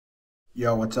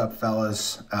Yo, what's up,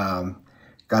 fellas?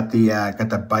 Got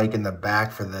the bike in the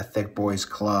back for the Thick Boys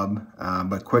Club.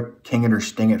 But quick king it or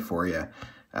sting it for you.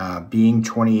 Being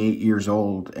 28 years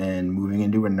old and moving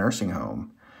into a nursing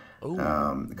home.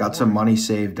 Got some money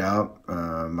saved up.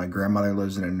 My grandmother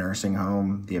lives in a nursing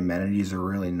home. The amenities are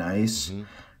really nice.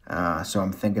 So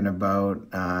I'm thinking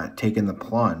about taking the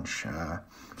plunge.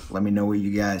 Let me know what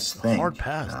you guys think. Hard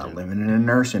pass, dude. Living in a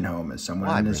nursing home as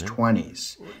someone in his Brennan?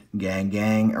 20s. Gang,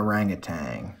 gang,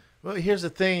 orangutan. Well, here's the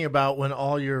thing about when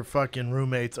all your fucking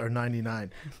roommates are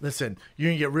 99. Listen, you're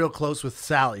going to get real close with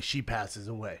Sally. She passes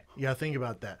away. You got to think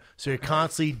about that. So you're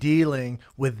constantly dealing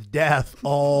with death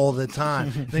all the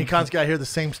time. Then you constantly got to hear the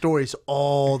same stories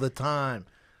all the time.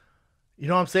 You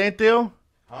know what I'm saying, Theo?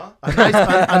 Huh?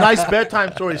 A nice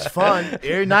bedtime story is fun.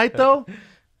 Every night, though?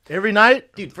 Every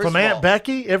night? Dude, first From of Aunt all-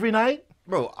 Becky? Every night?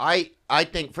 Bro, I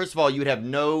think, first of all, you would have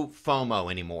no FOMO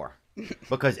anymore.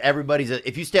 Because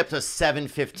if you step to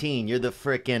 7:15, you're the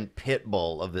freaking pit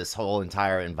bull of this whole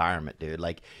entire environment, dude.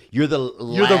 Like, you're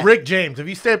the Rick James. If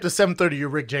you stay up to 7:30, you're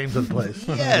Rick James of the place.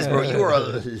 Yes, bro, you are a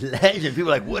legend. People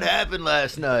are like, what happened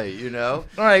last night, you know?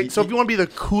 All right, so if you want to be the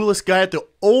coolest guy at the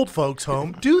old folks'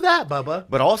 home, do that, Bubba.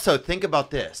 But also, think about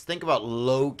this. Think about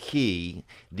low-key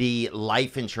the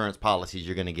life insurance policies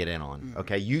you're going to get in on,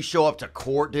 okay? You show up to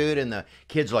court, dude, and the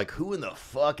kids are like, who in the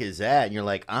fuck is that? And you're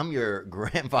like, I'm your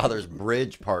grandfather's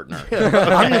bridge partner.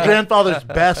 I'm your grandfather's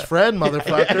best friend,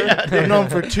 motherfucker. I've known him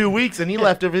for 2 weeks, and he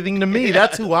left everything to me.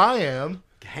 That's who I am.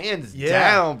 Hands Yeah.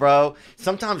 down, bro.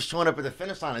 Sometimes showing up at the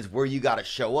finish line is where you got to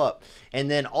show up.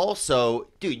 And then also,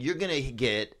 dude, you're going to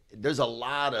get, there's a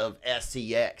lot of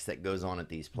sex that goes on at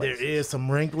these places. There is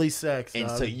some wrinkly sex, And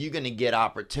dog. so you're going to get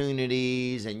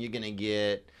opportunities and you're going to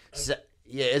get,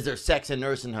 yeah, is there sex in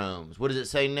nursing homes? What does it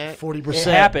say, Nick? 40%. It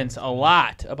happens a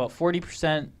lot. About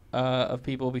 40% of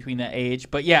people between that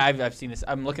age. But yeah, I've seen this.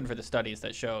 I'm looking for the studies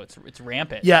that show it's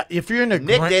rampant. Yeah, if you're in a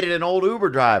Nick dated an old Uber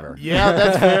driver. Yeah,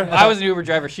 that's fair. I was an Uber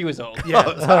driver. She was old. Yeah.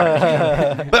 Oh,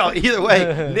 sorry. Well, either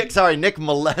way, Nick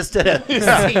molested a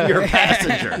senior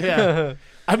passenger. Yeah.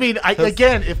 I mean,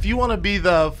 again, if you want to be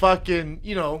the fucking,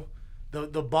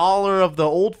 the baller of the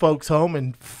old folks' home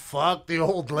and fuck the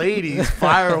old ladies,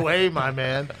 fire away, my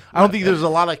man. I don't think there's a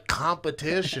lot of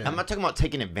competition. I'm not talking about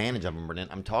taking advantage of them, Brennan.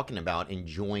 I'm talking about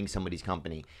enjoying somebody's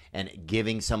company and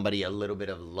giving somebody a little bit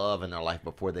of love in their life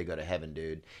before they go to heaven,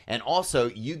 dude. And also,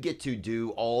 you get to do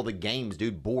all the games,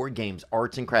 dude. Board games,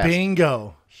 arts and crafts.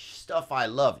 Bingo. Stuff I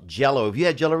love. Jello. Have you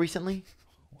had Jello recently?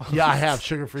 Yeah, I have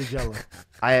sugar-free Jello.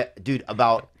 Dude,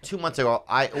 about 2 months ago,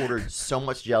 I ordered so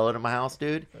much Jello to my house,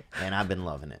 dude, and I've been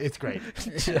loving it. It's great.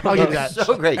 I'll give you that.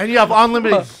 So great. And you have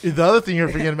unlimited. The other thing you're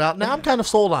forgetting about. Now I'm kind of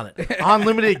sold on it.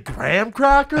 Unlimited graham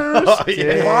crackers. Oh,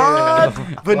 yeah.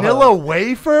 What? Vanilla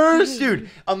wafers. Dude,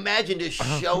 imagine just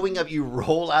showing up. You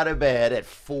roll out of bed at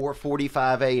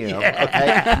 4:45 a.m.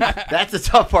 Okay, that's the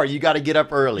tough part. You got to get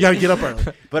up early. You gotta get up early.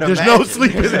 But there's no imagine-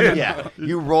 sleeping in. Yeah,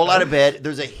 you roll out of bed.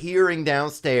 There's a hearing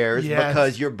downstairs Yes.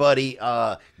 because your buddy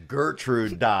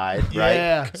Gertrude died, right?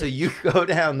 Yeah. So you go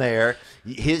down there.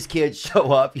 His kids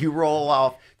show up. You roll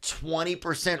off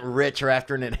 20% richer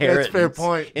after an inheritance. fair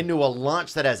point. Into a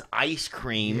lunch that has ice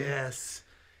cream, Yes.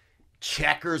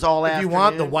 checkers all If you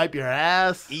want to afternoon. wipe your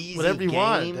ass, Easy whatever you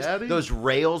want, games, Daddy. those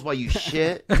rails while you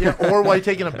shit. Yeah, or while you're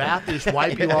taking a bath, they just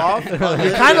wipe you off. You're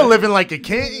kind of living like a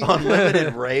king.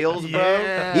 Unlimited rails, bro.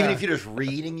 Yeah. Even if you're just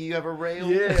reading, you have a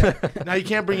rail. Yeah. Now you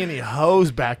can't bring any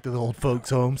hoes back to the old folks'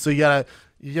 home, so you're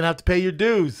gonna have to pay your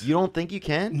dues. You don't think you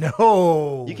can?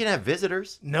 No. You can have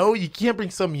visitors. No, you can't bring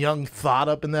some young thought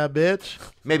up in that bitch.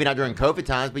 Maybe not during COVID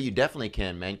times, but you definitely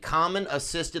can, man. Common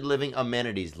assisted living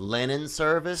amenities. Linen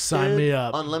service. Sign dude. me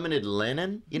up. Unlimited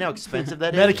linen. You know how expensive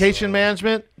that is? Medication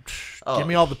management. Oh, Give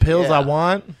me all the pills yeah. I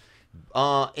want.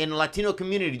 In the Latino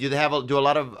community, do a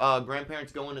lot of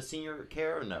grandparents go into senior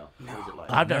care or no? What is it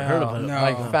like? I've never heard of it. No.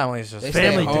 Like families just They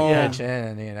Family stay do- home, yeah. pitch in,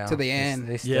 and To the they- end.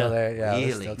 They still Yeah. there. Yeah, they're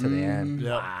Really? still to the end.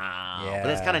 Yeah. Wow. Yeah. But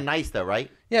that's kind of nice, though,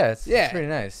 right? Yeah, it's Yeah. pretty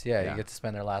nice. Yeah, Yeah. you get to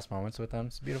spend their last moments with them.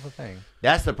 It's a beautiful thing.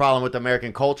 That's the problem with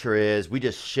American culture is we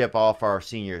just ship off our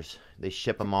seniors. They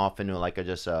ship them off into like a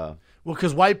just Well,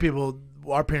 because white people,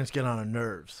 our parents get on our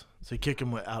nerves. So you kick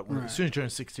them out. Right. As soon as you turn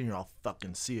 16, you're all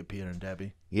fucking see it, Peter and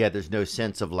Debbie. yeah. There's no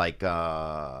sense of like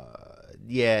yeah.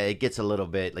 It gets a little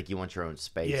bit like you want your own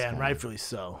space. Yeah, and kinda. rightfully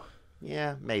so.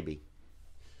 Yeah, maybe.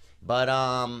 But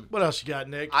What else you got,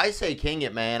 Nick? I say king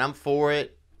it, man. I'm for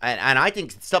it. And I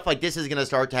think stuff like this is going to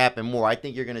start to happen more. I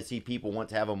think you're going to see people want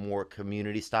to have a more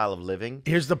community style of living.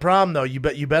 Here's the problem, though. You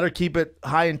better keep it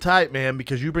high and tight, man,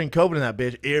 because you bring COVID in that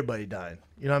bitch, everybody dying.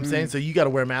 You know what I'm saying? So you got to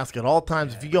wear a mask at all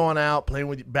times. If you're going out playing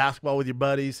with basketball with your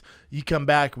buddies, you come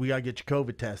back, we got to get you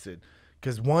COVID tested.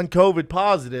 Because one COVID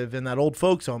positive in that old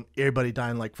folks home, everybody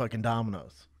dying like fucking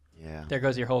dominoes. Yeah. There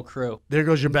goes your whole crew. There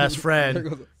goes your best friend.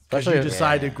 Because Especially you if-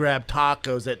 decide to grab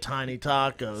tacos at Tiny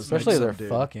Tacos. Especially if next they're to dude.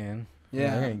 fucking.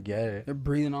 Yeah. They're gonna get it. They're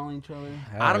breathing on each other.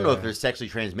 I don't know if Hell there's sexually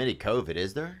transmitted COVID,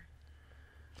 is there?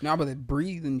 No, but they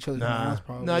breathe in each other's Nah. mouths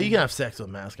probably. No, you can have sex with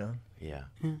a mask on. Yeah.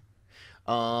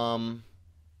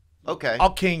 Okay.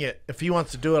 I'll king it. If he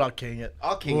wants to do it, I'll king it.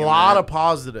 I'll king A it, lot man. of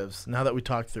positives now that we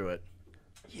talked through it.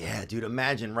 Yeah, dude,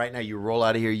 imagine right now you roll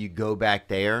out of here, you go back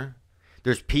there.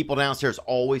 There's people downstairs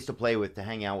always to play with, to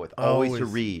hang out with, always to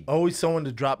read. Always someone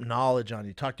to drop knowledge on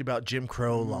you. Talked about Jim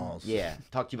Crow laws. Yeah,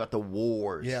 talk to you about the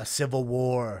wars. Yeah, Civil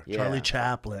War. Yeah. Charlie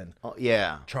Chaplin. Oh,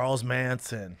 yeah. Charles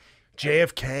Manson.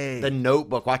 JFK. The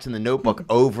Notebook, watching the Notebook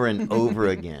over and over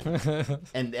again.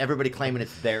 And everybody claiming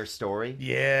it's their story.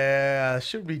 Yeah,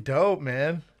 should be dope,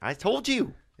 man. I told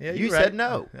you. Yeah, you you're said right.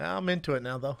 no. Yeah, I'm into it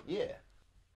now, though. Yeah.